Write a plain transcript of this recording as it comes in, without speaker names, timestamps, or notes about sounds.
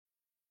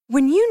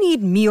When you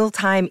need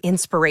mealtime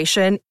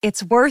inspiration,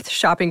 it's worth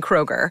shopping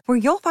Kroger, where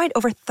you'll find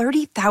over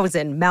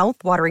 30,000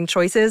 mouth-watering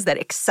choices that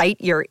excite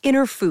your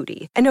inner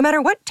foodie. And no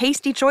matter what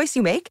tasty choice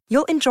you make,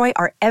 you'll enjoy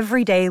our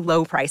everyday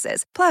low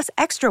prices, plus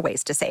extra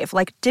ways to save,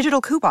 like digital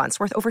coupons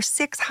worth over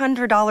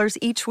 $600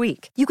 each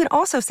week. You can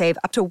also save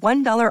up to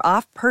 $1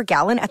 off per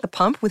gallon at the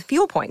pump with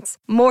fuel points.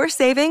 More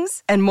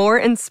savings and more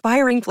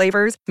inspiring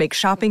flavors make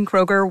shopping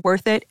Kroger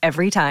worth it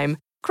every time.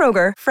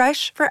 Kroger,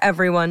 fresh for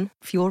everyone.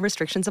 Fuel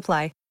restrictions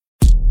apply.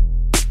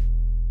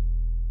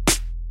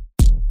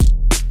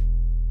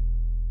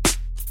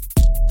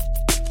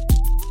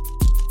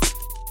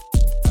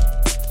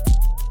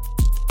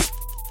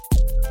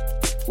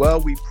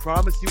 Well, we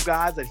promise you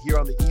guys that here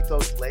on the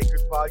Ethos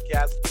Lakers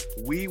podcast,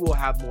 we will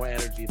have more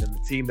energy than the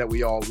team that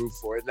we all root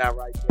for. Isn't that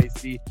right,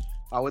 JC?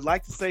 I would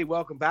like to say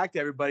welcome back to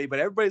everybody, but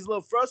everybody's a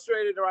little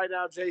frustrated right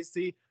now,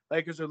 JC.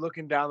 Lakers are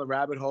looking down the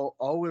rabbit hole,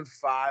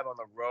 0-5 on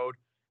the road,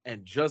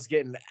 and just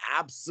getting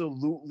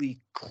absolutely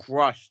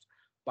crushed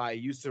by a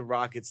Houston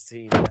Rockets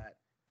team that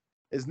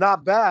is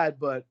not bad,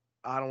 but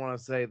I don't want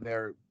to say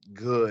they're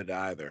good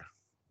either.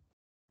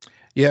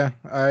 Yeah,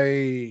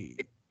 I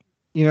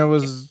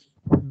was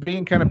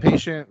being kind of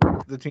patient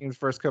with the team's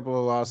first couple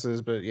of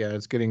losses, but yeah,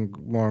 it's getting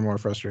more and more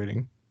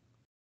frustrating.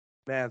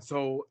 Man,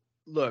 so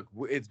look,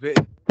 it's been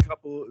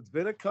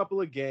a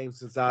couple of games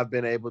since I've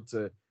been able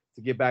to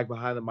get back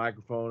behind the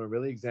microphone and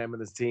really examine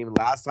this team.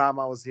 Last time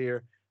I was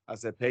here, I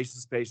said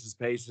patience, patience,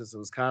 patience. It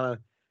was kind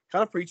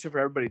of preaching for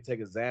everybody to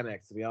take a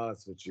Xanax, to be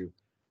honest with you.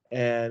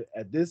 And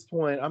at this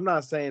point, I'm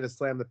not saying to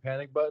slam the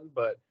panic button,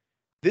 but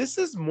this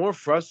is more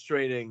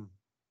frustrating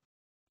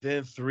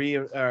than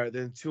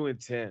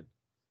 2-10,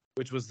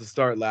 which was the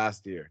start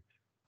last year.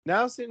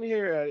 Now sitting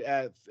here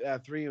at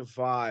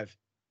 3-5,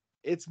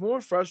 it's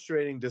more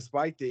frustrating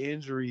despite the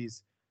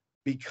injuries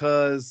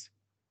because,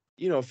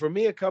 for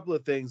me, a couple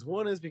of things.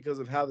 One is because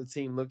of how the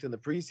team looked in the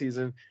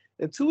preseason,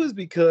 and two is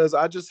because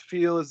I just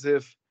feel as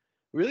if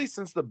really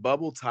since the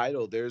bubble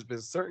title, there's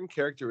been certain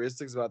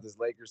characteristics about this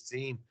Lakers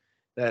team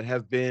that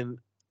have been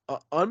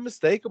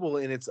unmistakable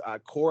in its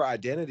core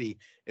identity.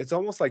 It's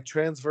almost like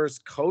transverse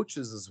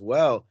coaches as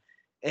well.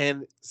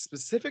 And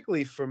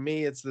specifically for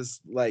me, it's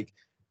this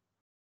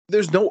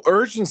there's no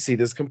urgency,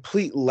 this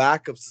complete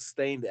lack of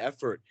sustained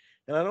effort.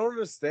 And I don't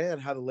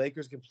understand how the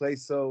Lakers can play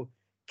so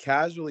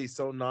casually,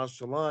 so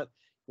nonchalant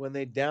when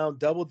they down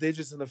double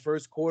digits in the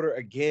first quarter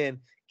again,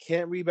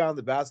 can't rebound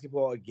the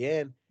basketball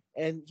again,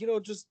 and,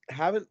 just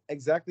haven't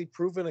exactly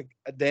proven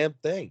a damn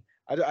thing.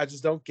 I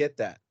just don't get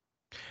that.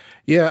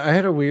 Yeah, I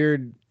had a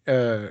weird,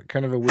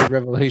 kind of a weird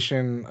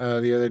revelation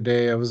the other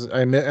day.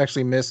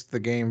 Actually missed the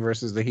game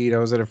versus the Heat. I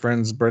was at a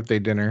friend's birthday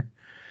dinner,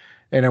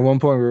 and at one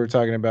point we were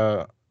talking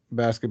about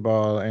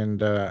basketball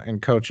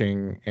and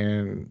coaching,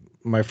 and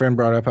my friend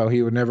brought up how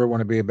he would never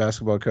want to be a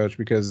basketball coach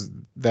because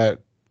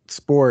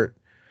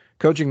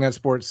coaching that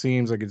sport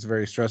seems like it's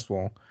very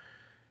stressful.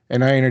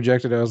 And I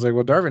interjected. I was like,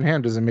 "Well, Darvin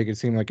Ham doesn't make it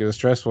seem like it was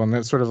stressful," and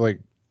that sort of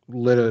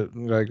lit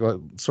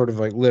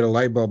a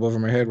light bulb over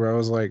my head where I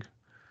was like,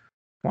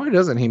 why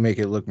doesn't he make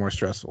it look more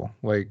stressful?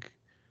 Like,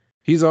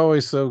 he's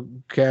always so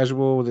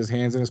casual with his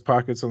hands in his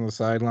pockets on the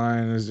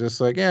sideline. It's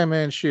just like, yeah,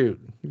 man, shoot.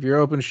 If you're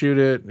open, shoot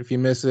it. If you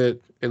miss it,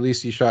 at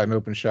least you shot an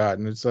open shot.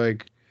 And it's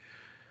like,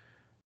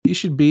 he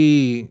should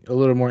be a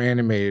little more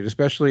animated,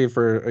 especially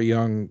for a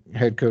young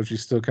head coach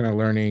who's still kind of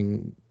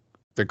learning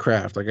the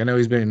craft. Like, I know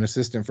he's been an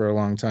assistant for a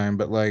long time,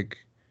 but I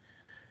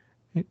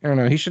don't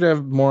know. He should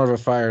have more of a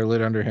fire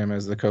lit under him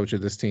as the coach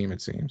of this team,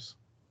 it seems.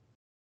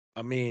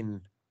 I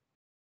mean,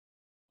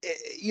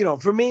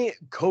 for me,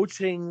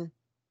 coaching,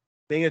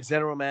 being a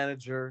general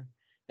manager,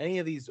 any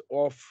of these I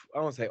don't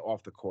want to say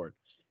off the court,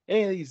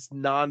 any of these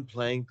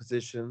non-playing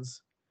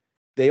positions,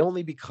 they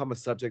only become a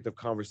subject of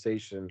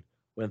conversation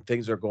when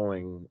things are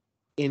going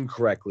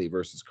incorrectly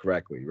versus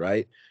correctly,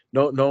 right?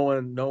 No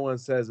one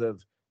says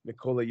of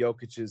Nikola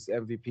Jokic's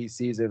MVP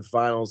season,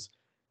 final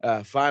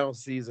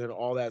season,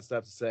 all that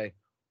stuff to say,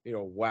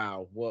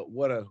 wow,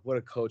 what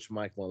a coach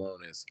Mike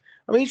Malone is.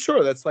 I mean,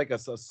 sure, that's like a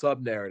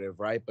sub narrative,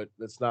 right? But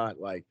that's not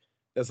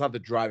the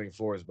driving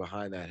force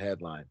behind that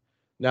headline.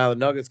 Now the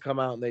Nuggets come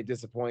out and they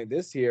disappoint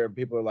this year, and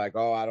people are like,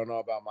 "Oh, I don't know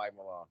about Mike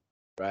Malone,"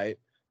 right?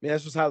 I mean,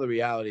 that's just how the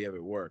reality of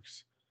it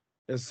works.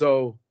 And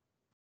so,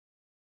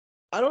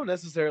 I don't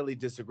necessarily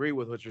disagree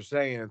with what you're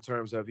saying in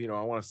terms of,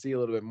 I want to see a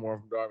little bit more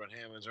from Darvin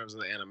Ham in terms of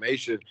the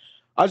animation.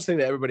 I just think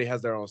that everybody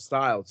has their own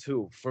style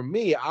too. For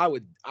me, I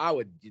would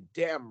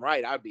damn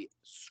right, I'd be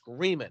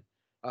screaming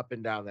up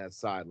and down that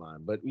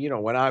sideline. But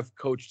when I've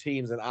coached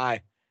teams, and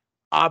I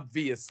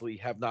obviously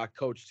have not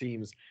coached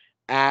teams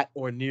at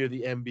or near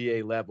the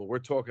NBA level. We're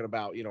talking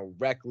about,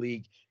 rec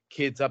league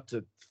kids up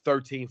to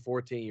 13,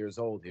 14 years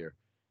old here.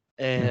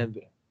 And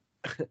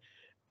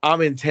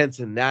I'm intense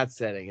in that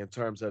setting in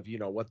terms of,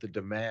 what the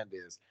demand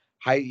is.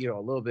 A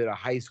little bit of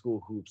high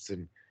school hoops.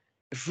 And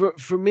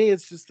for me,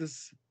 it's just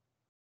this,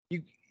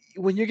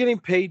 when you're getting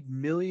paid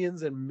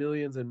millions and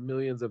millions and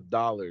millions of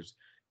dollars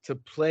to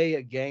play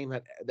a game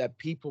that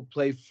people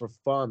play for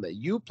fun, that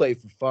you play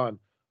for fun,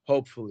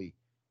 hopefully,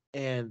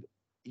 and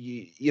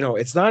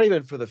it's not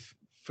even for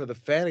the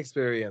fan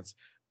experience,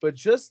 but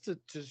just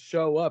to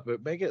show up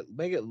and make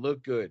it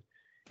look good.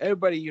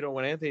 Everybody,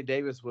 when Anthony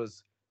Davis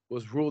was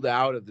ruled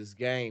out of this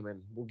game,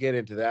 and we'll get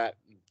into that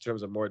in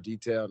terms of more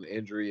detail and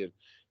injury and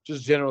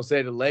just general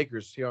state of the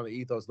Lakers here on the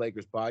Ethos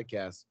Lakers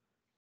podcast.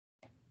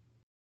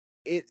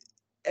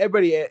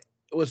 Everybody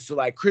was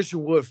like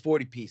Christian Wood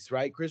 40 piece,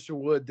 right? Christian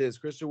Wood this,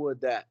 Christian Wood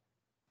that.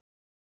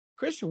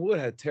 Christian Wood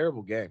had a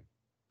terrible game.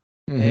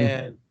 Mm-hmm.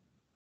 And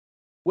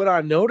what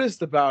I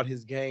noticed about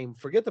his game,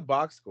 forget the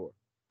box score.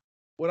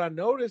 What I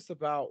noticed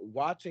about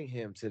watching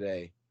him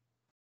today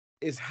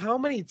is how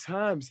many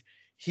times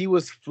he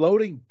was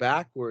floating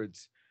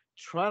backwards,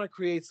 trying to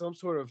create some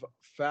sort of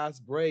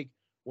fast break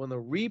when the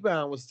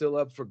rebound was still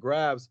up for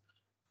grabs.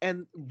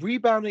 And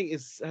rebounding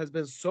has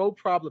been so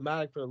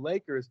problematic for the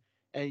Lakers.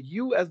 And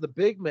you, as the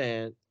big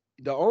man,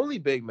 the only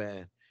big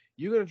man,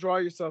 you're going to draw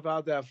yourself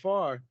out that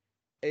far.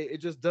 It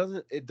just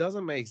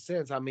doesn't make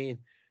sense. I mean,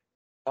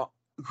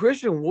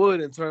 Christian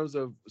Wood, in terms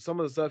of some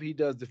of the stuff he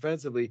does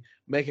defensively,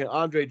 making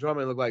Andre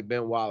Drummond look like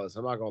Ben Wallace.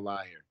 I'm not gonna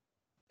lie here,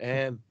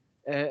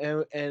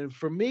 and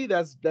for me,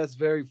 that's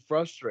very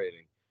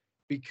frustrating,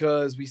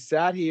 because we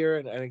sat here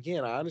and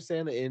again, I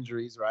understand the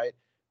injuries, right?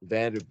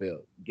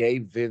 Vanderbilt,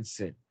 Gabe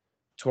Vincent,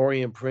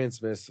 Taurean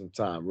Prince missed some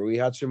time. Rui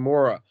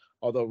Hachimura,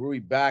 although Rui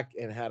back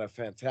and had a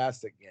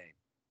fantastic game,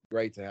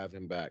 great to have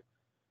him back.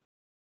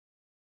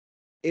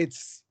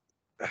 It's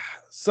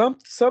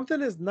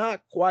something is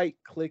not quite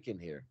clicking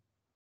here.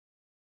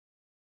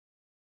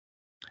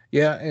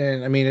 Yeah,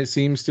 and I mean, it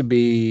seems to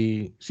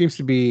be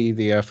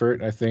the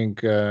effort. I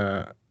think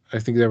there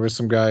were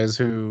some guys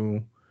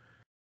who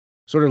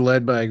sort of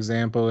led by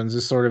example, and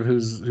just sort of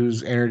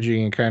whose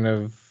energy and kind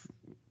of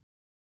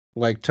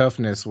like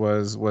toughness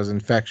was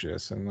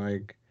infectious. And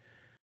like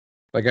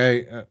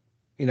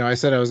I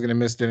said I was going to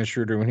miss Dennis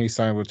Schroeder when he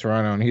signed with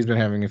Toronto, and he's been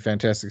having a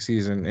fantastic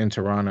season in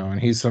Toronto. And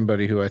he's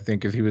somebody who I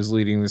think, if he was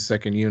leading the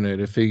second unit,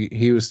 if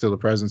he was still a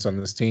presence on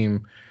this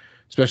team,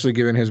 especially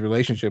given his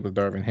relationship with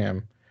Darvin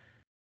Ham,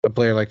 a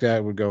player like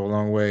that would go a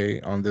long way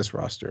on this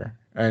roster.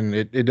 And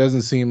it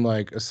doesn't seem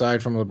like,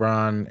 aside from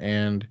LeBron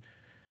and,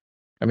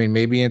 I mean,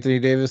 maybe Anthony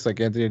Davis,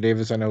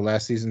 I know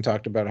last season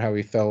talked about how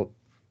he felt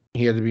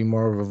he had to be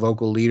more of a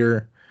vocal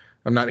leader.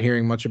 I'm not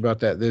hearing much about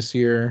that this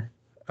year.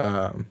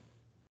 But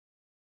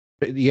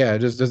yeah, it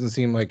just doesn't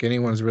seem like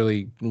anyone's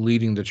really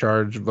leading the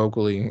charge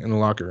vocally in the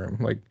locker room.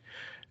 Like,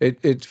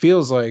 it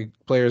feels like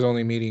players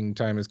only meeting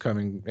time is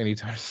coming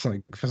anytime,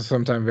 like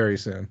sometime very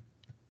soon.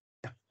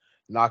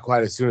 Not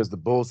quite as soon as the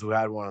Bulls, who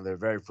had one on their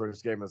very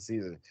first game of the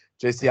season.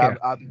 JC, yeah.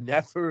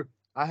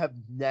 I have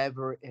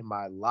never in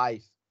my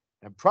life,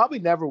 and probably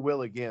never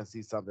will again,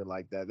 see something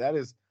like that. That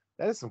is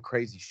some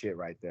crazy shit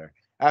right there.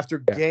 After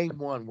game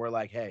one, we're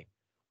like, hey,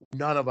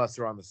 none of us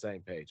are on the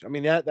same page. I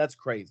mean, that's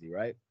crazy,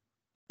 right?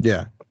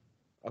 Yeah.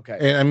 Okay.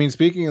 And I mean,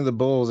 speaking of the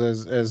Bulls,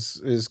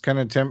 as kind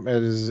of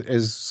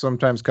as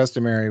sometimes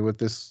customary with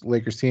this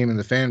Lakers team and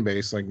the fan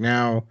base, like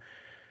now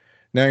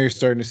you're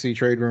starting to see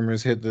trade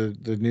rumors hit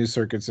the news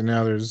circuits, and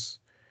now there's,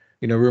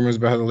 rumors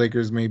about how the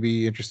Lakers may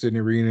be interested in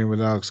a reunion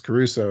with Alex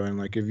Caruso. And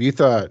like, if you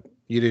thought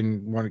you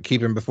didn't want to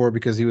keep him before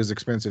because he was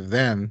expensive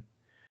then,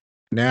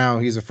 now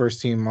he's a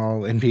first team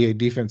all NBA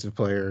defensive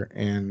player,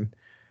 and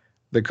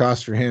the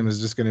cost for him is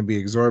just going to be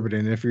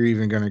exorbitant if you're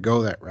even going to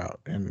go that route.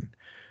 And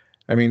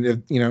I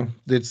mean,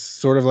 it's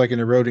sort of like an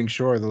eroding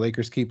shore. The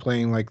Lakers keep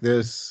playing like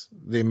this,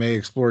 they may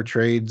explore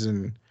trades,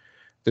 and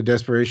the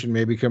desperation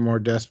may become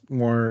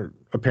more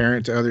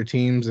apparent to other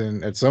teams.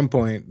 And at some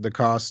point, the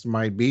cost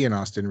might be in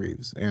Austin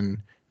Reeves. And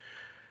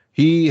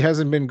he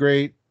hasn't been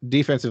great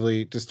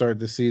defensively to start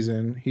the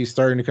season. He's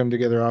starting to come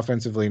together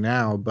offensively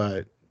now,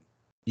 but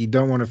you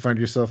don't want to find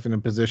yourself in a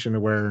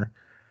position where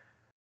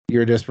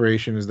your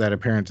desperation is that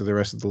apparent to the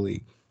rest of the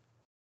league.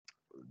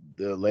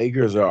 The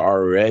Lakers are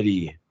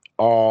already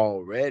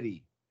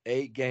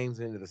 8 games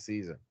into the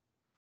season.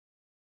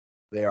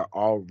 They are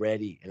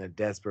already in a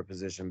desperate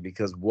position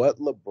because what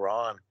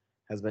LeBron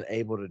has been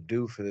able to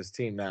do for this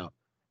team. Now,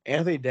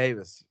 Anthony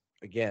Davis,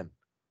 again,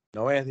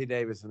 no Anthony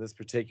Davis in this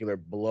particular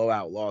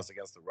blowout loss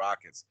against the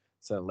Rockets,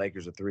 sending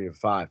Lakers to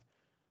 3-5.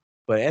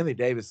 But Anthony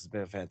Davis has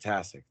been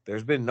fantastic.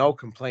 There's been no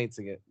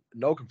complaining.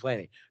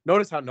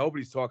 Notice how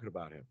nobody's talking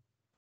about him.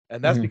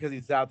 And that's because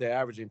he's out there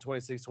averaging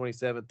 26,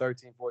 27,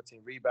 13,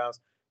 14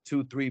 rebounds,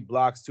 2-3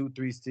 blocks,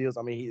 2-3 steals.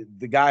 I mean,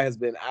 the guy has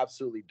been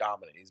absolutely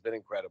dominant. He's been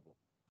incredible.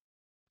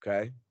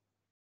 Okay.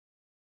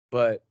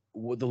 But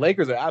the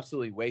Lakers are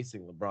absolutely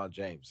wasting LeBron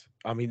James.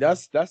 I mean,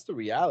 that's the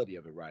reality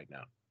of it right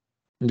now.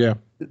 Yeah.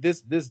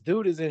 This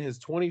dude is in his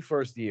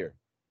 21st year.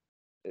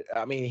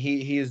 I mean,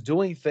 he is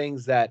doing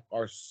things that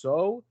are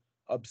so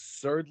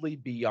absurdly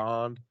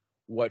beyond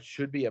what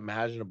should be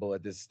imaginable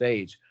at this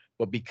stage.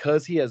 But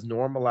because he has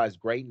normalized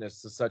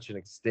greatness to such an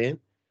extent,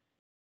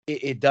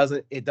 it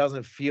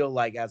doesn't feel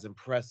like as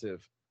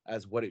impressive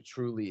as what it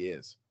truly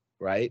is,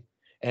 right?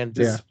 And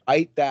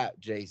despite that,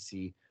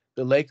 JC,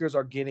 the Lakers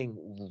are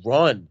getting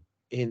run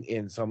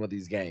in some of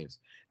these games.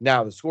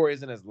 Now, the score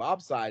isn't as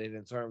lopsided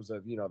in terms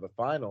of, the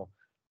final,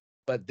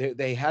 but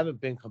they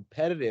haven't been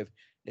competitive.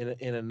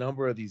 in a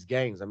number of these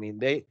games. I mean,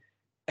 they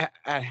at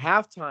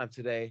halftime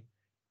today,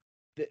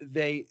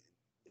 they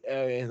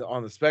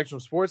on the Spectrum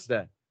Sports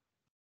Net,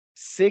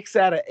 6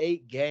 out of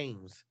 8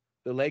 games,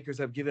 the Lakers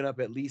have given up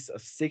at least a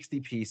 60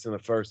 piece in the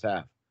first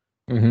half.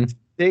 Mm-hmm.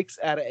 6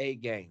 out of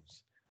 8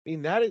 games. I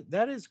mean,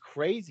 that is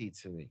crazy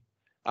to me.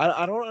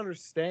 I don't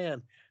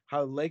understand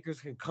how the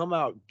Lakers can come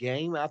out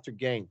game after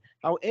game,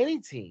 how any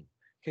team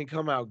can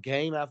come out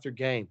game after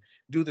game,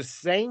 do the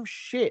same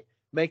shit,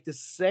 make the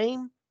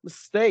same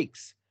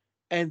mistakes,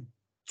 and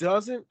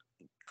doesn't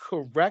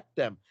correct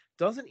them,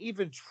 doesn't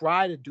even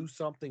try to do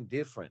something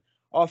different.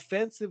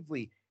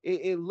 Offensively,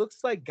 it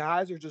looks like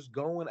guys are just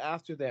going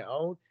after their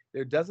own.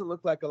 There doesn't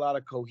look like a lot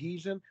of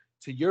cohesion.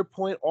 To your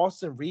point,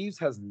 Austin Reeves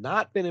has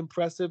not been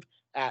impressive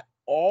at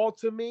all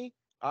to me.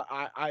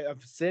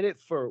 I've said it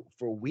for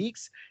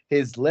weeks.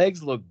 His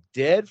legs look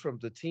dead from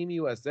the Team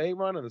USA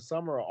run in the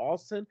summer of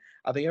Austin.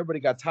 I think everybody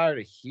got tired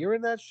of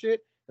hearing that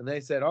shit, and they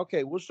said,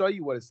 "Okay, we'll show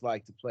you what it's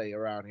like to play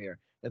around here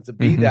and to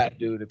be that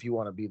dude if you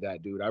want to be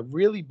that dude." I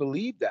really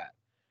believe that,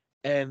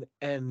 and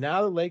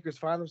now the Lakers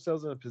find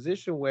themselves in a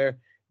position where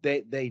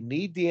they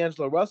need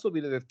D'Angelo Russell to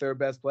be their third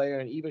best player,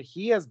 and even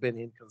he has been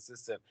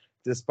inconsistent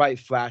despite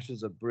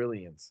flashes of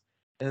brilliance.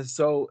 And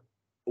so,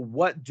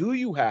 what do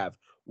you have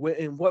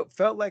in what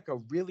felt like a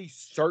really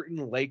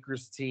certain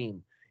Lakers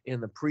team in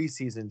the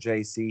preseason,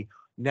 JC?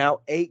 Now,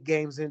 8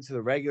 games into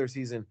the regular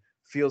season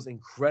feels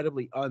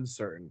incredibly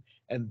uncertain,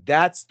 and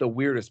that's the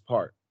weirdest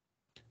part.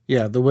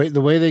 Yeah, the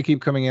way they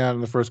keep coming out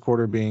in the first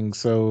quarter being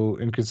so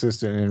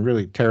inconsistent and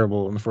really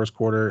terrible in the first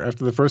quarter.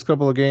 After the first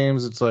couple of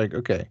games, it's like,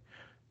 okay,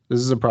 this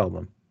is a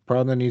problem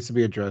that needs to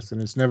be addressed,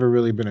 and it's never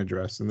really been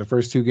addressed. In the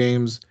first 2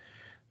 games,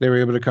 they were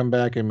able to come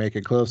back and make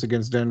it close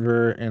against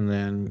Denver, and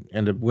then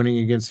end up winning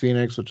against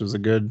Phoenix, which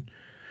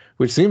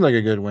seemed like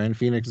a good win.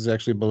 Phoenix is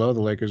actually below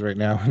the Lakers right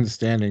now in the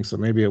standings, so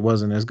maybe it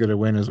wasn't as good a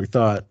win as we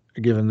thought,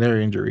 given their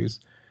injuries.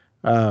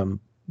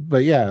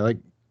 But yeah, like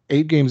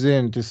 8 games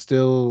in to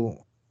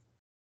still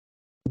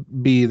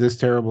be this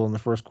terrible in the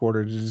first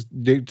quarter,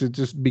 to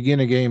just begin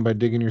a game by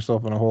digging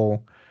yourself in a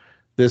hole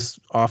this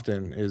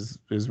often is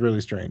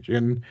really strange.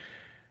 And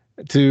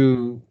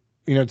to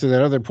to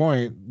that other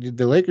point,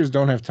 the Lakers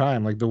don't have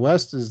time. Like the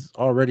West is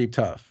already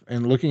tough,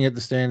 and looking at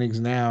the standings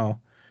now,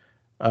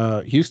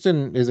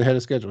 Houston is ahead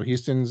of schedule.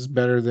 Houston's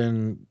better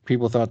than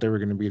people thought they were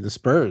going to be. The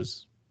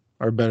Spurs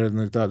are better than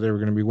they thought they were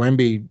going to be.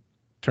 Wemby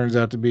turns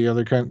out to be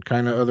other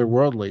kind of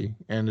otherworldly,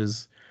 and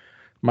is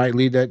might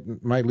lead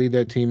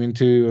that team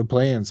into a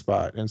play-in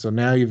spot. And so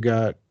now you've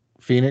got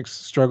Phoenix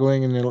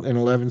struggling in an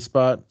 11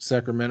 spot,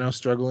 Sacramento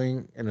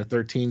struggling in a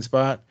 13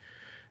 spot.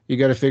 You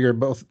got to figure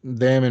both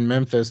them and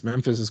Memphis.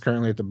 Memphis is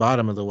currently at the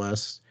bottom of the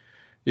West.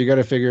 You got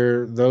to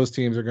figure those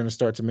teams are going to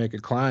start to make a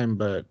climb,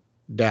 but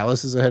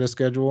Dallas is ahead of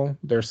schedule.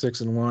 They're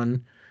 6-1.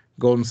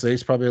 Golden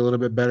State's probably a little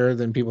bit better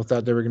than people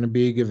thought they were going to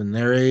be given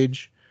their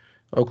age.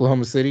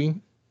 Oklahoma City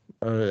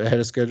ahead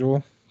of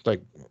schedule.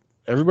 Like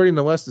everybody in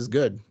the West is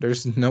good.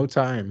 There's no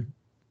time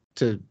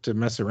to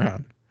mess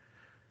around.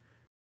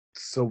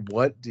 So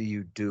what do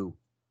you do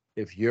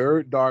if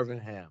you're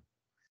Darvin Ham,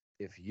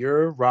 if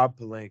you're Rob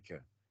Pelinka,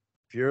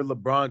 if you're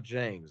LeBron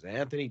James,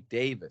 Anthony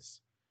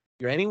Davis,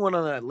 you're anyone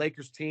on that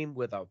Lakers team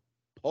with a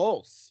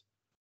pulse?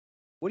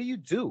 What do you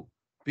do?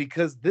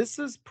 Because this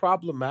is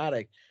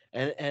problematic,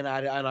 and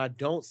I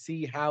don't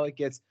see how it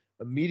gets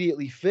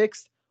immediately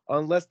fixed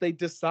unless they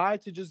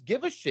decide to just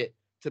give a shit.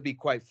 To be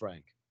quite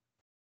frank.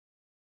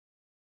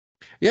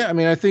 Yeah, I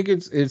mean, I think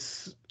it's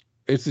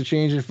a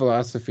change in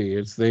philosophy.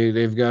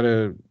 They've got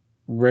to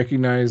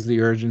recognize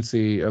the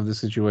urgency of the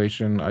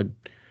situation.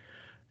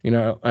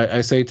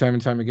 I say time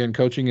and time again,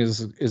 coaching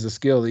is a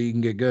skill that you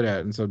can get good at,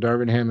 and so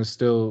Darvin Ham is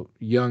still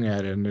young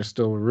at it, and there's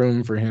still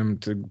room for him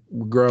to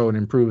grow and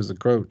improve as a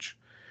coach.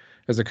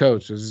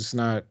 There's just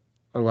not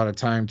a lot of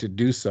time to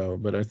do so.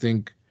 But I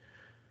think,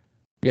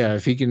 yeah,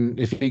 if he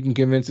can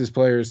convince his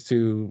players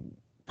to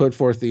put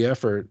forth the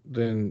effort,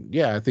 then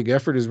yeah, I think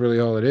effort is really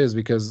all it is.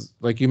 Because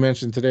like you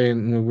mentioned today,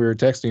 and when we were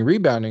texting,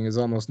 rebounding is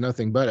almost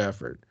nothing but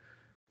effort,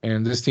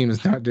 and this team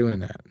is not doing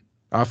that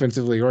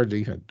offensively or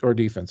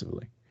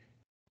defensively.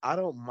 I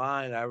don't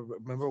mind. I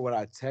remember what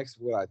I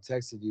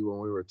texted you when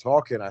we were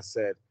talking. I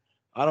said,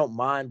 I don't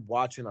mind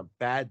watching a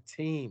bad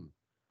team.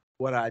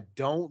 What I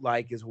don't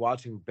like is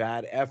watching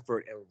bad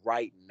effort. And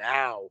right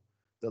now,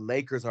 the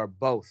Lakers are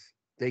both.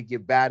 They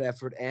give bad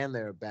effort and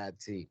they're a bad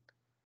team.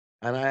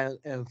 And I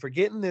am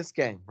forgetting this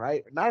game,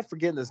 right? Not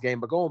forgetting this game,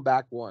 but going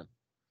back one.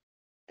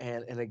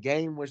 And in a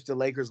game which the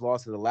Lakers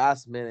lost at the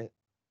last minute,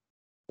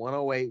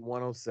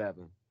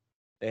 108-107.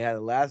 They had a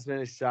last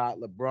minute shot.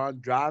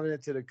 LeBron driving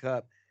it to the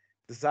cup,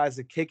 decides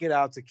to kick it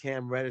out to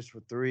Cam Reddish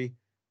for 3.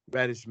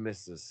 Reddish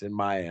misses in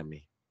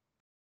Miami.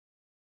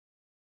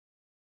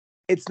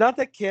 It's not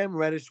that Cam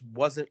Reddish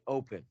wasn't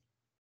open,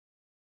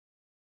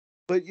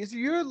 but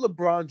you're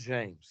LeBron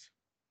James.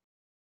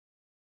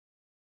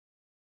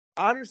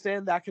 I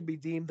understand that could be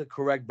deemed the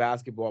correct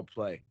basketball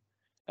play.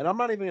 And I'm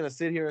not even going to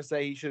sit here and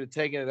say he should have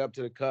taken it up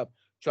to the cup,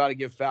 try to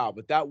get fouled,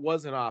 but that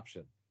was an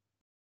option.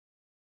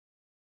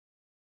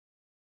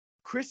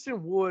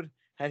 Christian Wood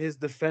had his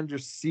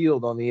defenders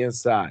sealed on the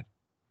inside.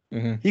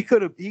 Mm-hmm. He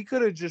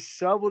could have just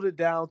shoveled it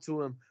down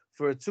to him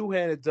for a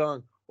two-handed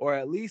dunk, or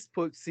at least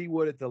put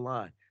Seawood at the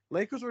line.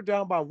 Lakers were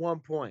down by 1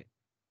 point.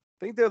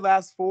 I think their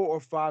last 4 or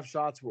 5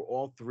 shots were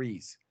all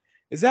threes.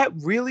 Is that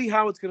really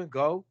how it's gonna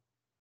go?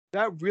 Is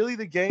that really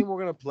the game we're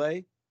gonna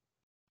play?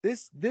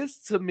 This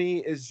to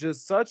me is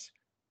just such.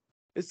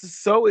 It's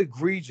just so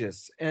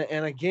egregious.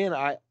 And again,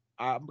 I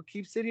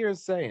keep sitting here and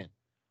saying,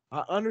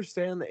 I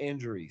understand the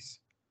injuries,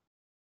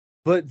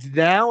 but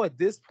now at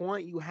this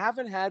point, you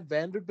haven't had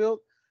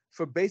Vanderbilt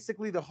for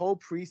basically the whole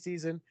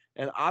preseason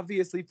and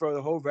obviously for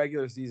the whole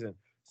regular season.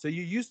 So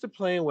you're used to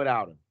playing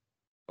without him.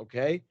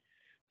 Okay.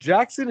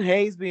 Jackson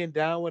Hayes being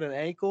down with an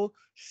ankle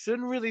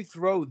shouldn't really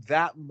throw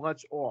that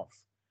much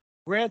off.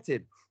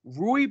 Granted,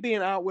 Rui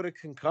being out with a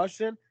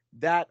concussion,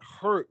 that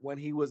hurt when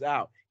he was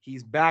out.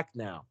 He's back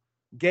now.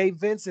 Gabe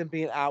Vincent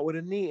being out with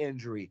a knee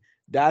injury,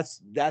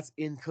 that's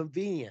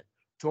inconvenient.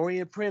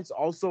 Taurean Prince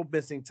also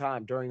missing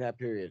time during that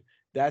period.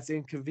 That's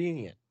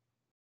inconvenient.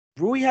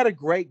 Rui had a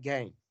great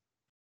game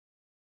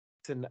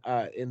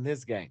in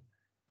this game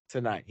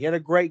tonight. He had a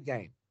great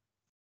game.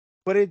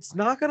 But it's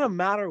not going to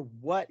matter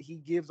what he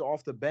gives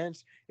off the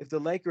bench if the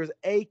Lakers,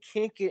 A,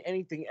 can't get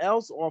anything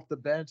else off the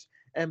bench,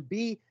 and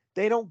B,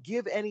 they don't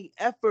give any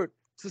effort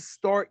to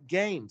start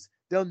games.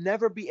 They'll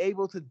never be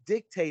able to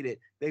dictate it.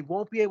 They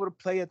won't be able to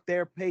play at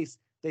their pace.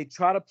 They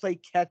try to play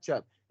catch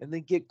up and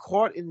then get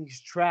caught in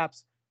these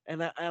traps.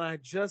 And I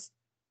just,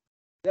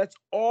 that's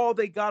all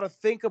they got to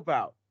think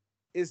about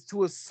is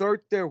to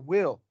assert their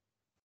will.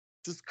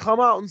 Just come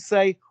out and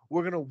say,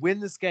 we're going to win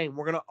this game.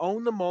 We're going to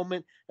own the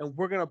moment, and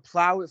we're going to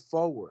plow it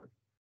forward.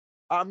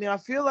 I mean, I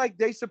feel like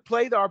they should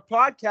play our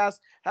podcast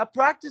at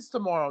practice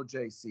tomorrow,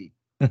 JC.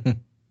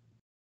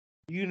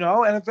 You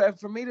know, and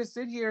for me to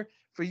sit here,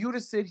 for you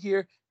to sit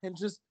here and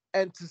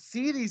to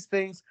see these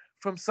things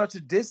from such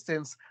a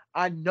distance,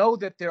 I know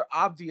that they're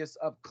obvious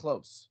up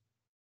close.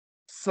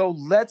 So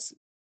let's.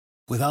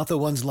 Without the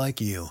ones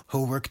like you,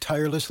 who work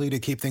tirelessly to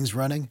keep things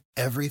running,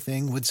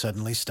 everything would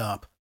suddenly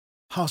stop.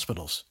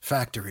 Hospitals,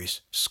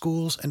 factories,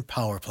 schools, and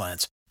power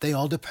plants, they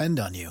all depend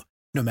on you.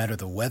 No matter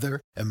the weather,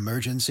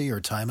 emergency,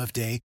 or time of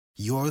day,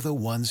 you're the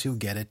ones who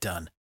get it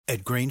done.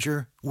 At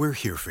Grainger, we're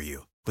here for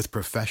you with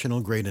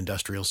professional-grade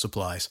industrial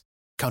supplies.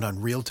 Count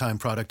on real-time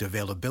product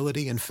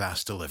availability and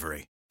fast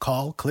delivery.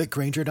 Call, click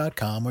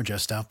Grainger.com, or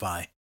just stop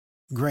by.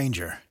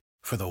 Grainger,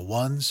 for the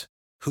ones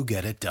who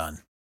get it done.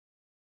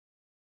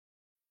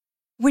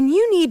 When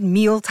you need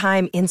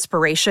mealtime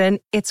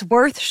inspiration, it's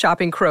worth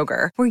shopping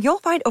Kroger, where you'll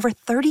find over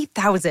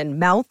 30,000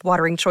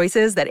 mouth-watering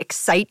choices that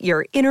excite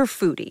your inner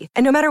foodie.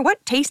 And no matter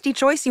what tasty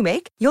choice you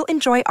make, you'll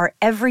enjoy our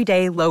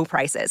everyday low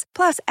prices,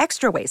 plus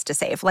extra ways to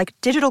save, like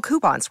digital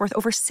coupons worth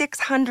over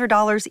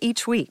 $600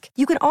 each week.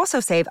 You can also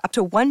save up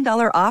to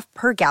 $1 off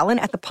per gallon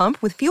at the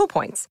pump with fuel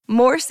points.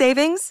 More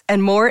savings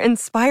and more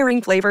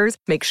inspiring flavors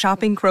make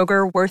shopping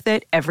Kroger worth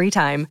it every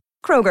time.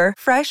 Kroger,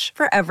 fresh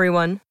for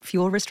everyone.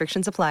 Fuel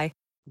restrictions apply.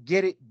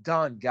 Get it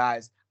done,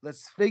 guys.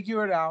 Let's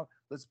figure it out.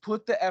 Let's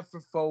put the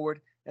effort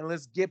forward, and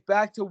let's get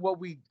back to what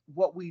we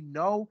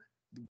know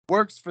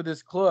works for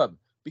this club.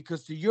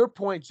 Because to your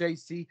point,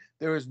 JC,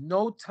 there is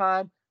no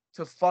time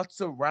to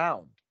futz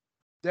around.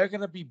 They're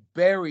going to be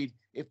buried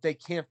if they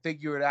can't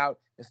figure it out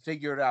and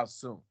figure it out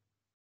soon.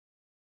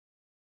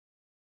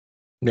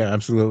 Yeah,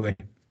 absolutely.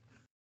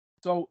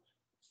 So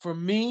for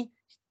me,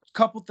 a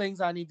couple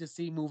things I need to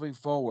see moving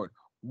forward.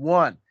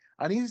 One,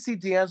 I need to see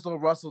D'Angelo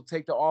Russell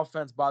take the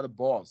offense by the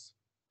balls,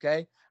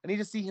 okay? I need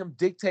to see him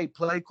dictate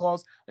play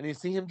calls. I need to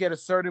see him get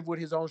assertive with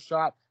his own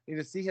shot. I need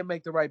to see him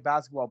make the right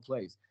basketball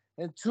plays.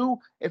 And two,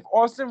 if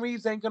Austin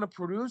Reeves ain't going to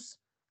produce,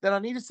 then I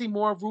need to see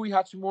more of Rui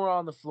Hachimura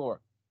on the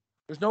floor.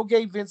 There's no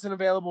Gabe Vincent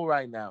available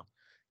right now.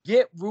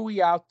 Get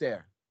Rui out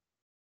there.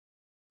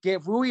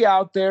 Get Rui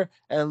out there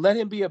and let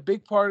him be a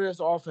big part of this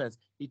offense.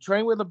 He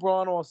trained with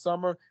LeBron all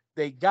summer.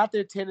 They got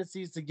their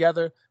tendencies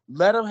together.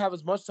 Let them have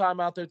as much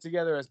time out there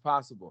together as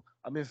possible.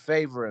 I'm in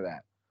favor of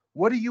that.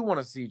 What do you want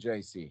to see,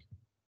 JC?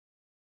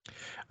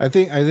 I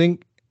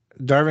think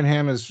Darvin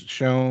Ham has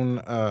shown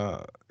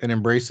an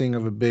embracing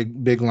of a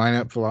big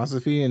lineup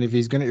philosophy, and if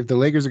the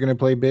Lakers are gonna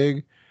play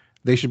big,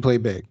 they should play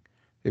big.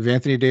 If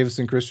Anthony Davis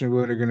and Christian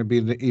Wood are gonna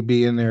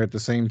be in there at the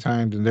same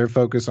time, then their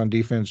focus on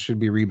defense should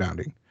be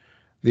rebounding.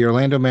 The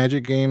Orlando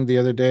Magic game the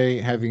other day,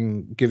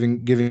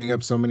 giving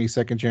up so many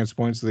second chance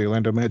points to the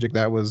Orlando Magic,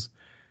 that was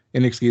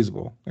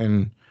inexcusable.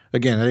 And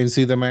again, I didn't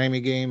see the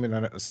Miami game,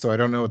 and so I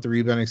don't know what the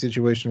rebounding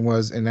situation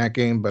was in that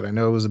game, but I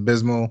know it was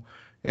abysmal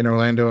in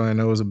Orlando, and I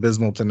know it was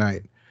abysmal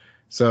tonight.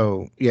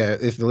 So yeah,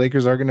 if the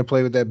Lakers are going to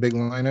play with that big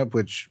lineup,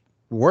 which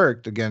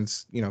worked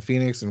against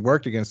Phoenix and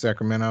worked against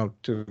Sacramento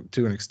to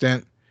an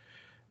extent,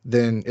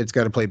 then it's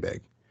got to play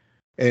big.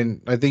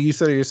 And I think you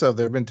said it yourself,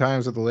 there have been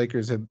times that the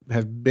Lakers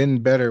have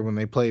been better when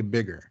they play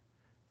bigger.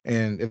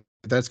 And if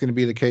that's going to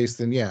be the case,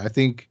 then yeah, I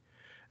think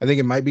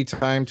it might be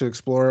time to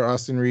explore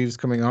Austin Reeves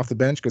coming off the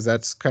bench, because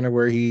that's kind of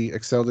where he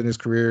excelled in his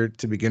career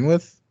to begin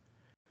with.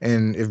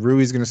 And if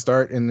Rui's going to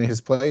start in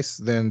his place,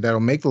 then that'll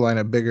make the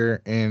lineup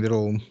bigger and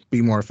it'll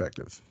be more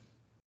effective.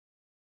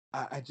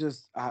 I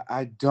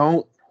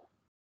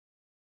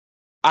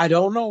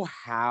don't know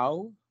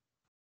how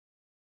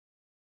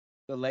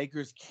the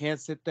Lakers can't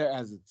sit there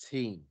as a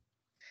team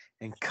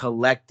and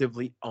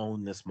collectively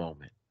own this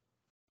moment.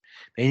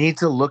 They need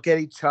to look at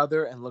each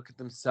other and look at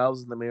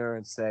themselves in the mirror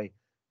and say,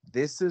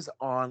 this is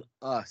on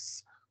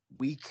us.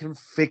 We can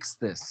fix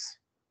this.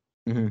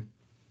 Mm-hmm.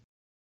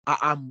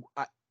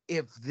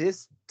 If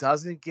this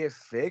doesn't get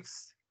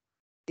fixed,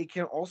 it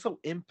can also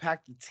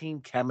impact the team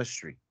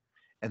chemistry.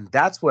 And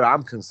that's what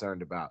I'm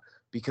concerned about,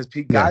 because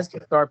guys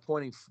can start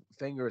pointing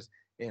fingers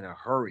in a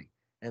hurry.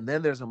 And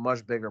then there's a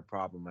much bigger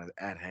problem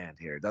at hand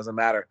here. It doesn't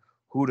matter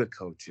who the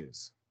coach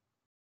is.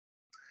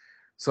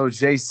 So,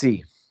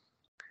 JC,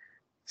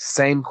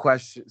 same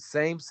question,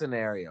 same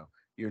scenario.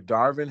 You're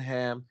Darvin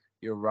Ham,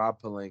 you're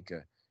Rob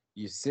Pelinka.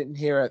 You're sitting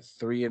here at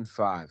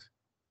 3-5.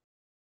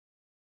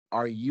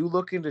 Are you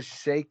looking to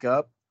shake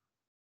up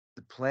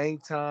the playing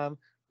time,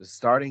 the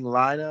starting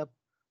lineup,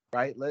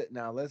 right?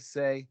 Let's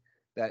say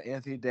that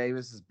Anthony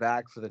Davis is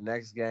back for the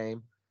next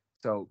game.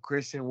 So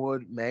Christian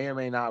Wood may or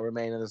may not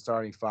remain in the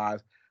starting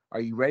five.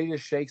 Are you ready to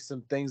shake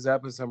some things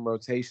up and some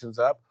rotations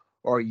up,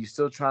 or are you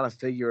still trying to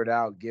figure it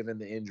out given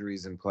the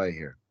injuries in play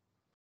here?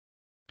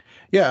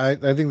 Yeah,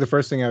 I think the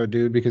first thing I would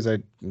do, because I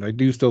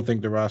do still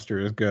think the roster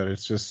is good.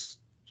 It's just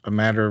a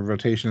matter of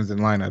rotations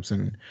and lineups,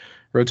 and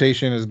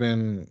rotation has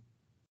been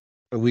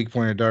a weak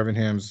point of Darvin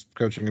Ham's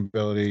coaching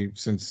ability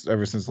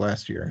ever since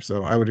last year.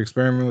 So I would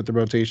experiment with the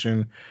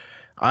rotation.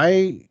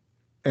 I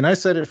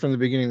said it from the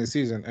beginning of the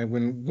season, and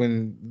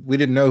when we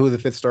didn't know who the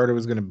fifth starter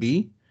was going to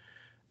be,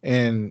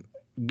 and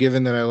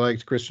given that I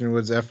liked Christian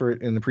Wood's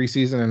effort in the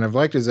preseason, and I've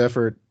liked his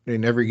effort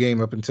in every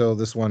game up until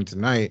this one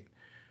tonight,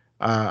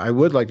 I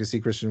would like to see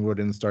Christian Wood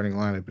in the starting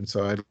lineup. And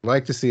so I'd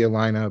like to see a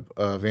lineup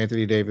of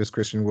Anthony Davis,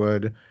 Christian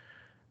Wood,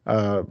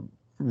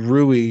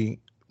 Rui,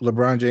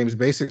 LeBron James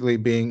basically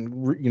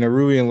being,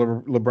 Rui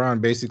and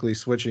LeBron basically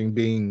switching,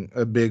 being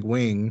a big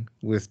wing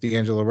with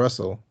D'Angelo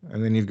Russell.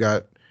 And then you've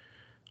got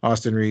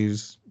Austin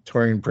Reeves,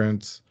 Taurean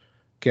Prince,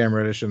 Cam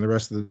Reddish, and the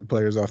rest of the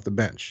players off the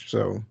bench.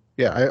 So,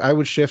 yeah, I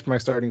would shift my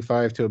starting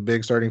five to a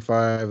big starting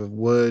five of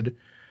Wood,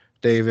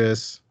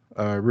 Davis,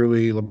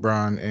 Rui,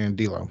 LeBron, and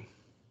D'Lo.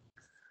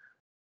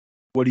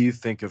 What do you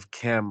think of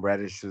Cam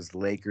Reddish's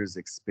Lakers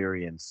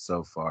experience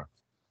so far?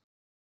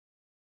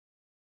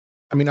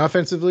 I mean,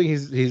 offensively,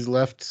 he's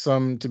left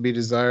some to be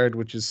desired,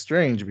 which is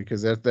strange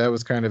because that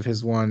was kind of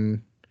his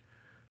one.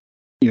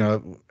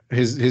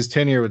 His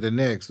tenure with the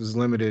Knicks was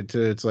limited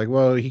to, it's like,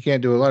 well, he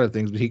can't do a lot of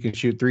things, but he can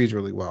shoot threes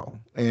really well.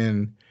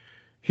 And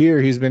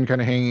here he's been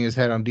kind of hanging his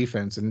head on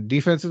defense, and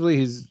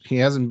defensively he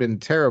hasn't been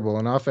terrible,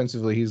 and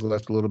offensively he's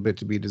left a little bit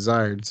to be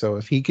desired. So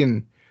if he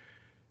can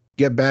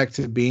get back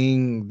to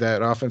being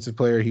that offensive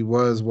player he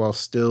was while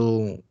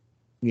still,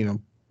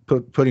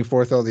 putting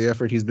forth all the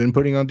effort he's been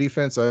putting on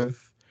defense,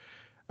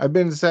 I've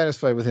been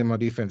satisfied with him on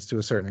defense to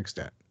a certain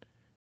extent.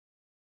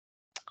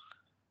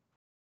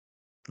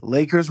 The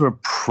Lakers were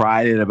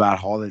prided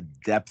about all the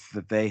depth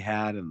that they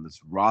had in this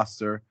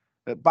roster,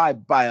 by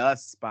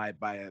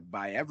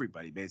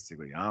everybody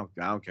basically. I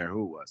don't care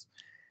who it was.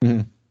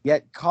 Mm-hmm.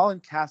 Yet Colin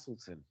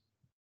Castleton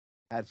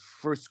had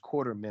first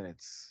quarter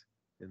minutes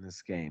in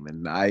this game,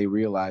 and I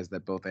realized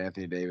that both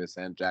Anthony Davis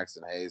and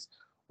Jackson Hayes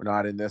were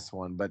not in this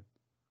one, but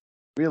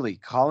really,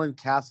 Colin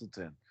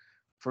Castleton,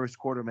 first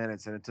quarter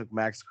minutes, and it took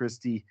Max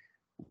Christie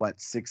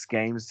 6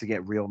 games to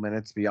get real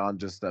minutes beyond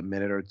just a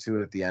minute or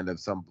two at the end of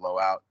some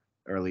blowout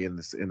early in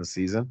the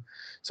season.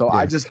 So yeah.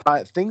 I just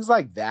find things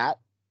like that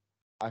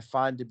I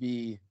find to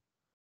be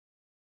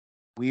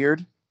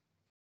weird,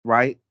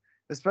 right?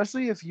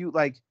 Especially if you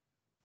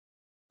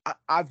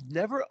I've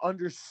never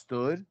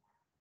understood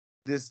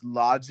this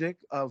logic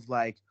of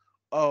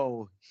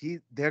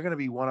they're gonna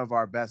be one of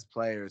our best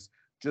players.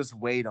 Just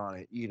wait on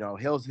it.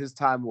 His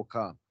time will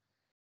come.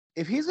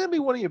 If he's gonna be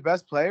one of your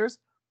best players,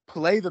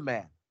 play the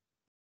man.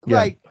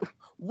 Yeah.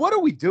 What are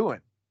we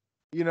doing?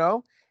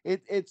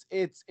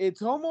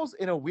 It's almost,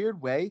 in a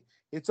weird way,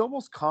 it's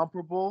almost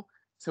comparable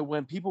to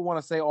when people want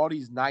to say all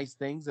these nice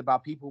things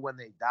about people when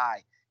they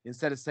die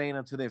instead of saying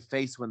them to their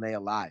face when they're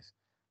alive.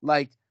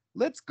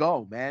 Let's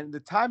go, man. The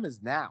time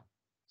is now.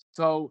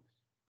 So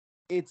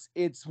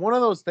it's one of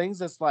those things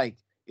that's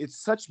it's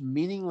such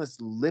meaningless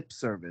lip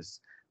service.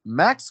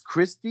 Max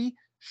Christie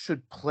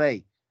should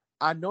play.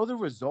 I know the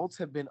results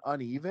have been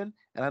uneven,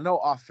 and I know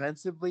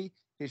offensively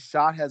his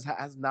shot has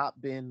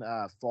not been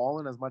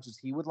fallen as much as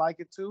he would like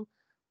it to,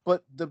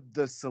 but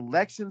the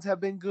selections have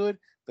been good.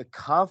 The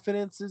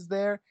confidence is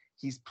there.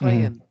 He's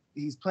playing. Mm-hmm.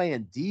 He's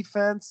playing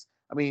defense.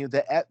 I mean,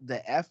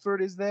 the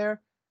effort is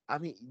there. I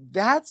mean,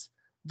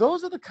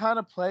 those are the kind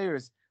of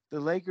players the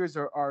Lakers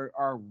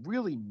are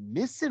really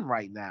missing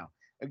right now.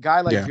 A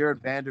guy like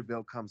Jared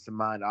Vanderbilt comes to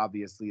mind,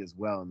 obviously, as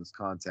well in this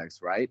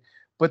context, right?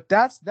 But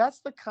that's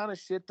the kind of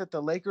shit that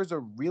the Lakers are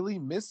really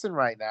missing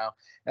right now.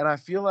 And I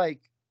feel like,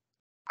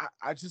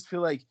 I just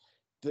feel like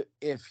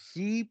if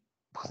he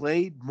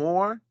played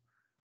more,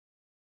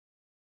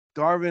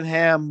 Darvin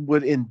Ham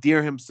would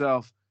endear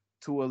himself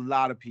to a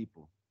lot of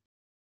people.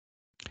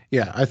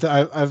 Yeah,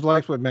 I've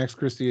liked what Max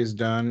Christie has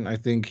done. I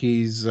think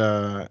he's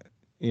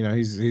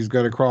he's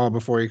got to crawl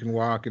before he can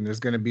walk, and there's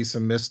going to be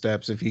some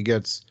missteps if he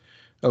gets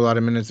a lot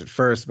of minutes at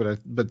first.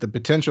 But the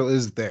potential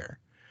is there.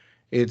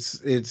 It's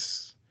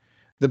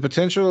the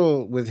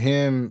potential with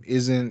him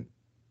isn't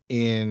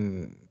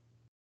in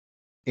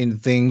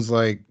things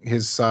like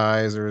his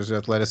size or his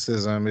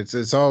athleticism.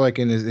 It's all like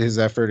in his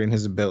effort and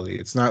his ability.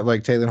 It's not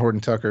like Taylor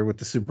Horton Tucker with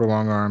the super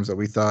long arms that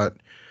we thought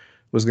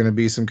was going to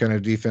be some kind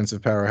of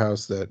defensive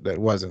powerhouse that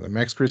wasn't.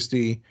 Max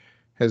Christie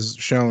has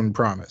shown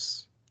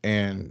promise,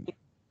 and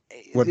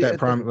what that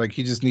promise, like,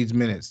 he just needs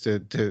minutes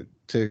to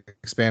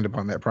expand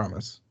upon that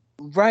promise.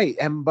 Right,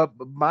 and but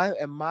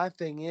my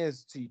thing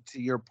is, to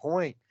your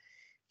point,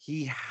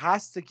 he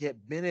has to get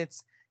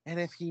minutes, and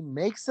if he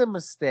makes a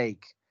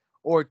mistake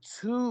or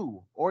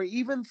two or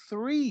even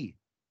three,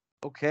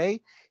 okay,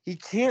 he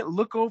can't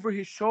look over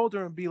his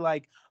shoulder and be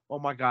like, "Oh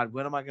my God,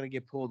 when am I going to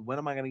get pulled? When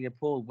am I going to get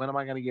pulled? When am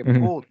I going to get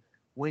Mhm. pulled?"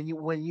 When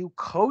you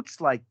coach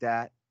like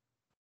that,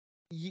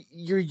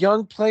 your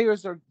young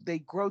players they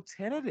grow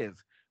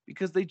tentative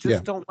because they Yeah.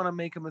 just don't want to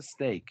make a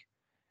mistake.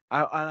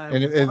 I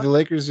And if want the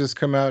Lakers just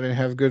come out and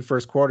have good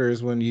first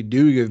quarters, when you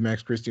do give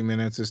Max Christie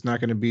minutes, it's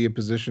not going to be a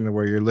position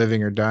where you're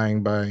living or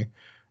dying by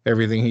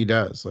everything he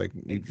does. Like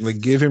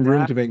give him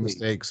room to make exactly.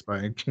 mistakes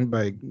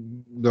by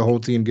the whole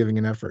team giving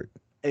an effort.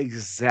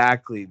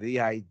 Exactly.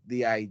 The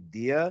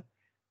idea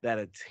that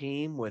a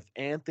team with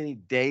Anthony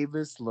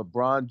Davis,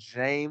 LeBron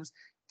James,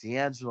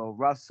 D'Angelo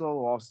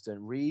Russell,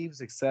 Austin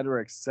Reeves, et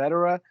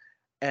cetera,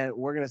 and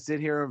we're gonna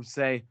sit here and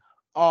say,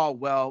 "Oh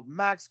well,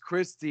 Max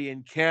Christie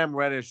and Cam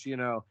Reddish,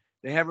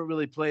 they haven't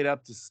really played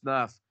up to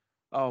snuff."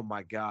 Oh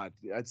my God,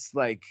 it's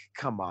like,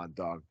 come on,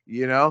 dog.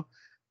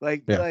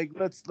 Like Yeah.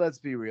 let's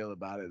be real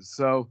about it.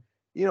 So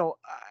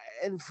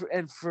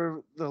and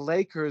for the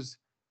Lakers,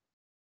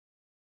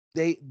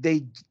 they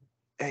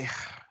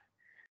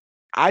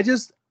I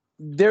just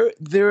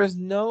there is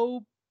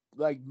no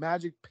like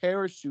magic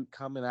parachute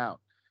coming out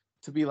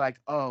to be like,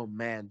 oh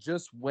man,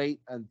 just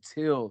wait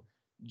until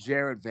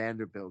Jared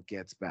Vanderbilt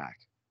gets back.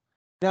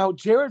 Now,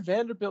 Jared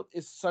Vanderbilt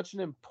is such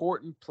an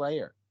important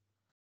player.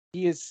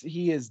 He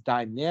is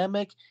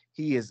dynamic.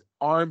 He is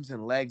arms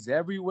and legs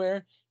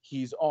everywhere.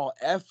 He's all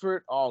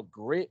effort, all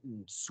grit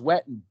and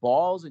sweat and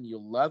balls, and you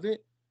love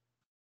it.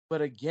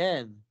 But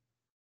again,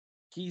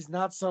 he's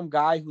not some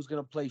guy who's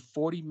going to play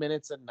 40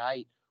 minutes a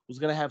night, who's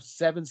going to have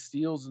 7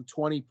 steals and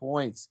 20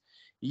 points.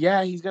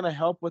 Yeah, he's going to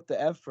help with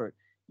the effort.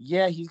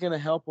 Yeah, he's going to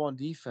help on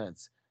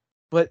defense.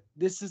 But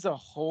this is a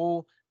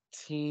whole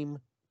team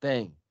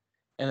thing.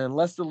 And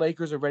unless the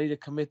Lakers are ready to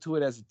commit to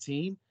it as a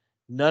team,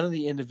 none of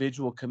the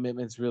individual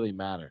commitments really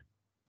matter.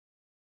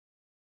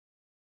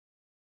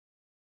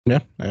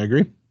 Yeah, I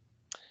agree.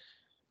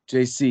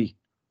 JC,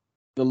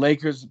 the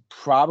Lakers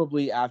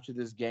probably after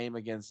this game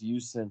against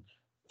Houston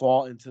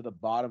fall into the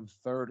bottom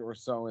third or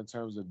so in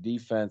terms of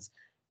defense.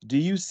 Do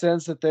you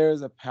sense that there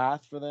is a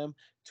path for them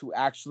to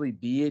actually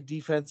be a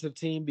defensive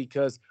team?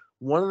 Because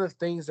one of the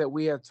things that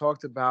we have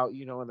talked about,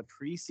 in the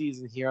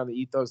preseason here on the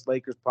Ethos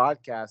Lakers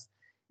podcast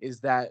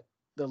is that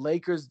the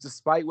Lakers,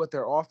 despite what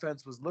their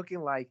offense was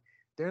looking like,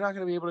 they're not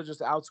going to be able to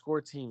just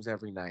outscore teams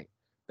every night.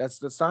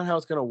 That's not how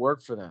it's going to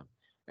work for them.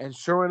 And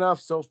sure enough,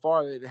 so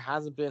far, it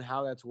hasn't been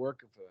how that's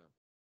working for them.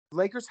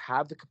 Lakers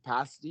have the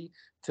capacity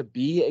to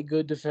be a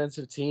good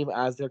defensive team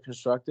as they're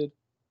constructed?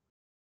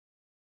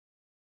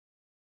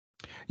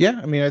 Yeah,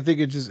 I mean, I think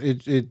I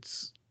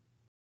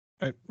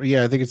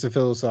think it's a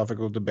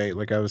philosophical debate.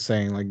 Like I was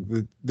saying, like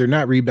they're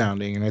not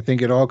rebounding, and I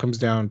think it all comes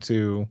down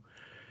to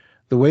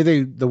the way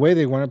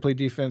they want to play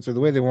defense, or the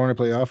way they want to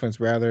play offense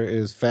rather,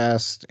 is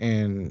fast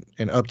and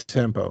up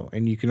tempo,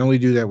 and you can only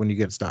do that when you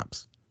get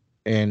stops,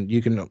 and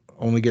you can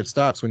only get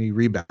stops when you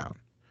rebound.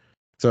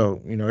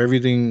 So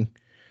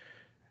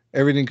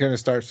everything kind of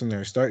starts from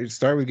there. Start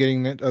with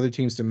getting other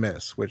teams to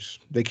miss, which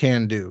they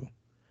can do.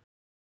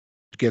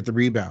 Get the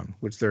rebound,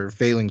 which they're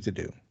failing to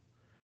do.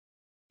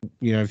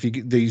 If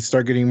they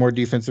start getting more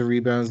defensive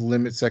rebounds,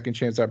 limit second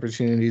chance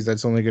opportunities,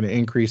 that's only going to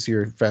increase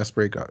your fast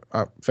break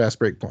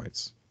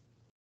points.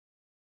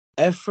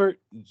 Effort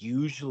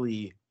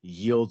usually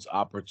yields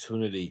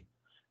opportunity.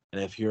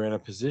 And if you're in a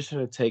position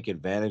to take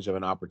advantage of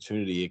an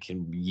opportunity, it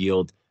can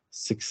yield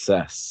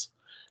success.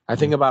 I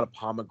think about a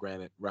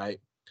pomegranate, right?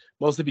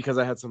 Mostly because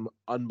I had some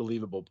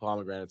unbelievable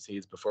pomegranate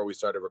seeds before we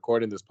started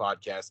recording this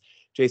podcast.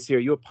 JC, are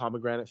you a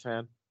pomegranate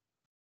fan?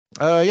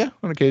 Yeah,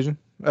 on occasion.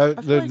 I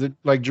feel like,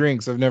 Like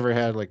drinks, I've never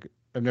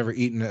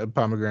eaten a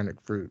pomegranate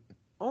fruit.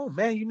 oh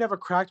man, you never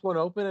cracked one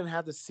open and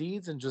had the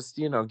seeds and just,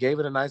 gave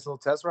it a nice little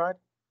test ride?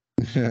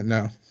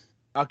 No.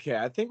 Okay,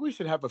 I think we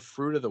should have a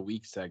fruit of the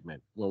week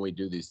segment when we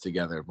do these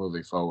together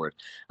moving forward.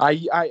 I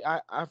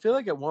feel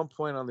like at one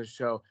point on the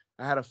show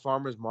I had a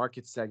farmers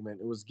market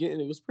segment. It was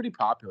pretty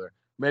popular.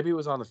 Maybe it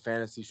was on the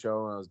fantasy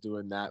show and I was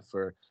doing that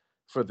for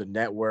the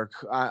network.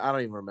 I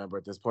don't even remember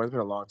at this point. It's been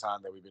a long time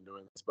that we've been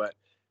doing this, but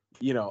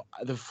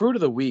the fruit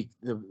of the week,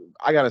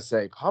 I gotta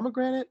say,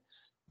 pomegranate,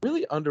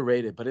 really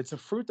underrated, but it's a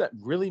fruit that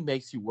really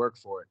makes you work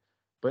for it.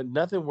 but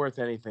nothing worth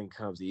anything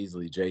comes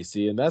easily,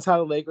 JC. And that's how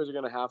the Lakers are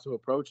going to have to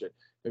approach it.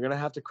 They're going to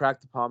have to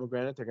crack the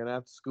pomegranate. They're going to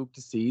have to scoop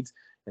the seeds,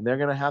 and they're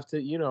going to have to,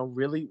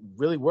 really,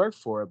 really work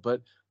for it.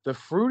 But the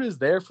fruit is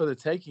there for the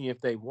taking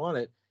if they want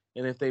it.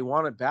 And if they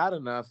want it bad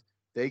enough,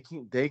 they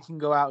can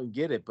go out and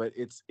get it. But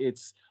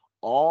it's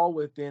all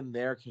within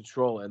their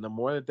control. And the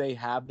more that they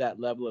have that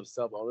level of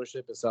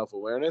self-ownership and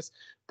self-awareness,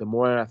 the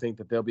more I think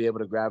that they'll be able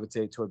to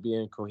gravitate toward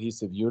being a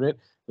cohesive unit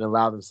and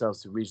allow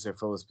themselves to reach their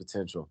fullest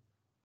potential.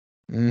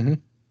 Mm-hmm.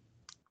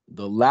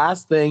 The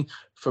last thing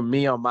for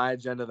me on my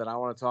agenda that I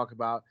want to talk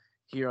about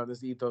here on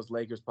this Ethos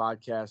Lakers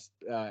podcast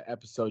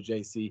episode,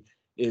 JC,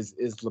 is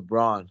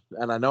LeBron.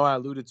 And I know I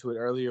alluded to it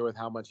earlier with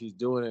how much he's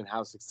doing and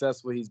how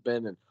successful he's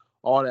been and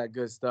all that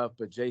good stuff.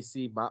 But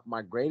JC,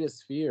 my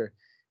greatest fear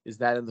is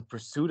that in the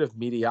pursuit of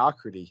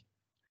mediocrity,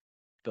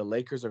 the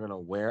Lakers are going to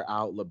wear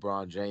out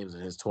LeBron James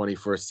in his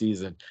 21st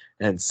season,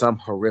 and some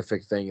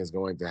horrific thing is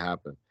going to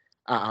happen.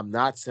 I'm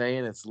not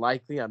saying it's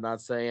likely. I'm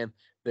not saying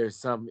there's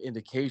some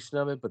indication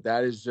of it, but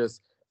that is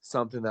just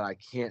something that I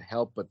can't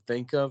help but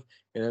think of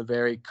in a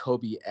very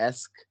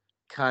Kobe-esque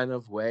kind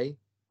of way,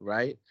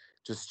 right?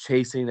 Just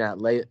chasing that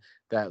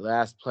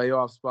last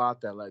playoff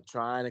spot,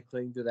 trying to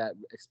cling to that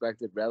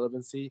expected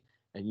relevancy,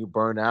 and you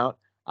burn out.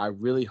 I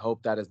really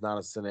hope that is not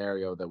a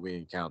scenario that we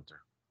encounter.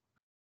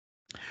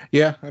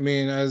 Yeah, I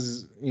mean,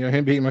 as you know,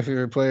 him being my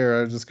favorite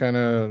player,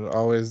 I'm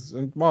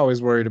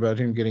always worried about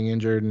him getting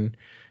injured, and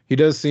he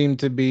does seem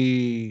to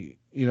be,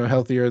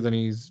 healthier than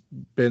he's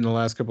been the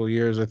last couple of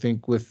years. I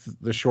think with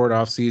the short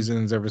off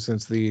seasons ever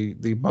since the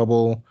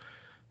bubble,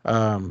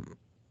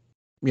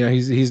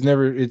 he's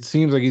never. It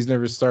seems like he's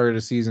never started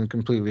a season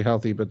completely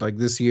healthy, but like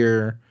this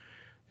year,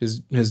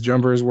 his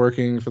jumper is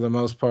working for the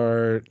most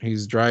part.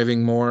 He's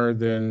driving more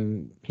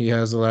than he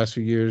has the last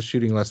few years,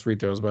 shooting less free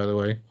throws, by the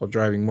way, while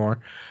driving more.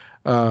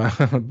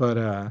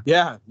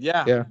 Yeah.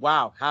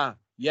 Wow. Huh.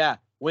 Yeah.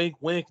 Wink,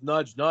 wink,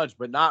 nudge, nudge,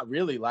 but not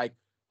really. Like,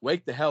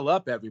 wake the hell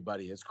up,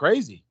 everybody. It's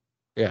crazy.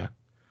 Yeah.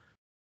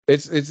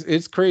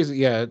 It's crazy.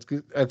 Yeah.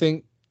 I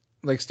think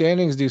like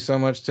standings do so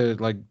much to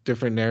like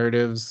different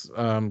narratives.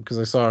 Cause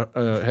I saw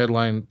a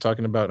headline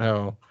talking about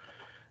how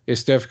is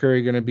Steph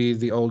Curry going to be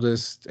the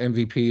oldest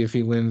MVP if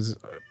he wins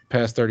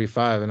past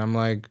 35? And I'm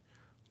like,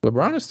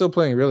 LeBron is still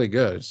playing really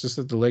good. It's just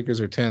that the Lakers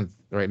are 10th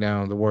right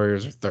now and the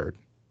Warriors are 3rd.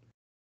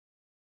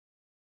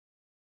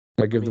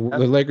 Like if the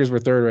Lakers were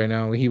 3rd right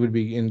now, he would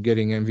be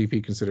getting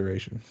MVP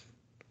consideration.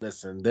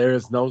 Listen,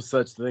 there's no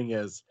such thing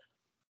as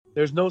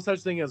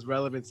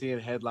relevancy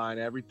and headline.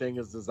 Everything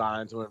is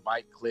designed to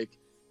invite click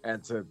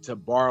and to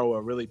borrow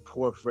a really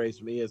poor phrase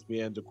from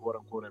ESPN to quote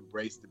unquote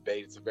embrace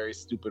debate. It's a very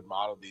stupid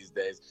model these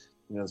days.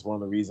 It's one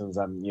of the reasons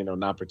I'm,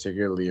 not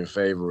particularly in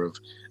favor of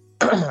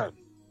the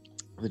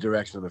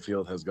direction the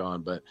field has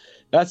gone. But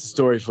that's a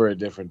story for a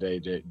different day,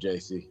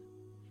 JC.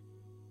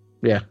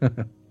 Yeah.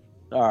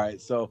 All right.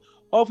 So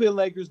hopefully the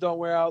Lakers don't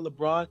wear out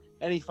LeBron.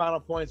 Any final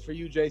points for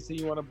you, JC,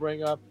 you want to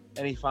bring up?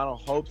 Any final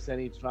hopes?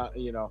 Any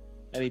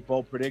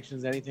bold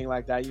predictions? Anything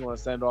like that you want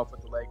to send off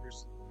with the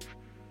Lakers?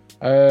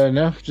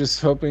 No, just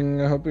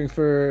hoping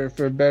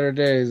for better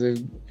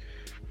days.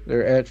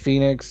 They're at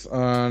Phoenix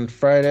on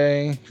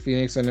Friday.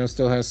 Phoenix, I know,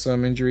 still has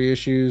some injury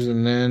issues,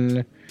 and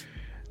then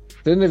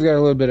they've got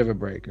a little bit of a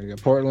break. They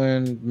got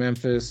Portland,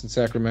 Memphis, and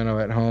Sacramento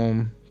at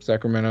home.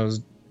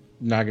 Sacramento's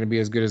not going to be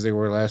as good as they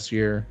were last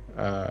year,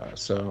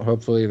 so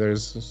hopefully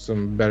there's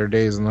some better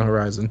days on the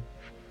horizon.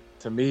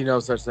 To me, no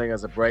such thing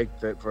as a break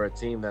for a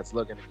team that's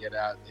looking to get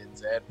out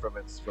its head from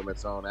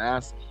its own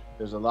ass.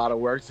 There's a lot of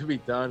work to be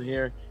done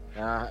here,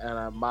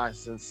 and my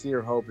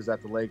sincere hope is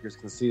that the Lakers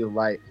can see the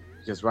light,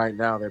 because right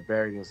now they're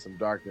buried in some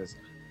darkness.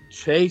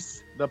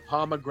 Chase the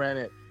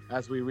pomegranate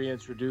as we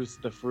reintroduce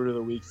the Fruit of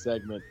the Week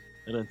segment.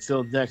 And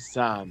until next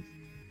time,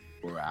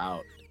 we're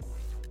out.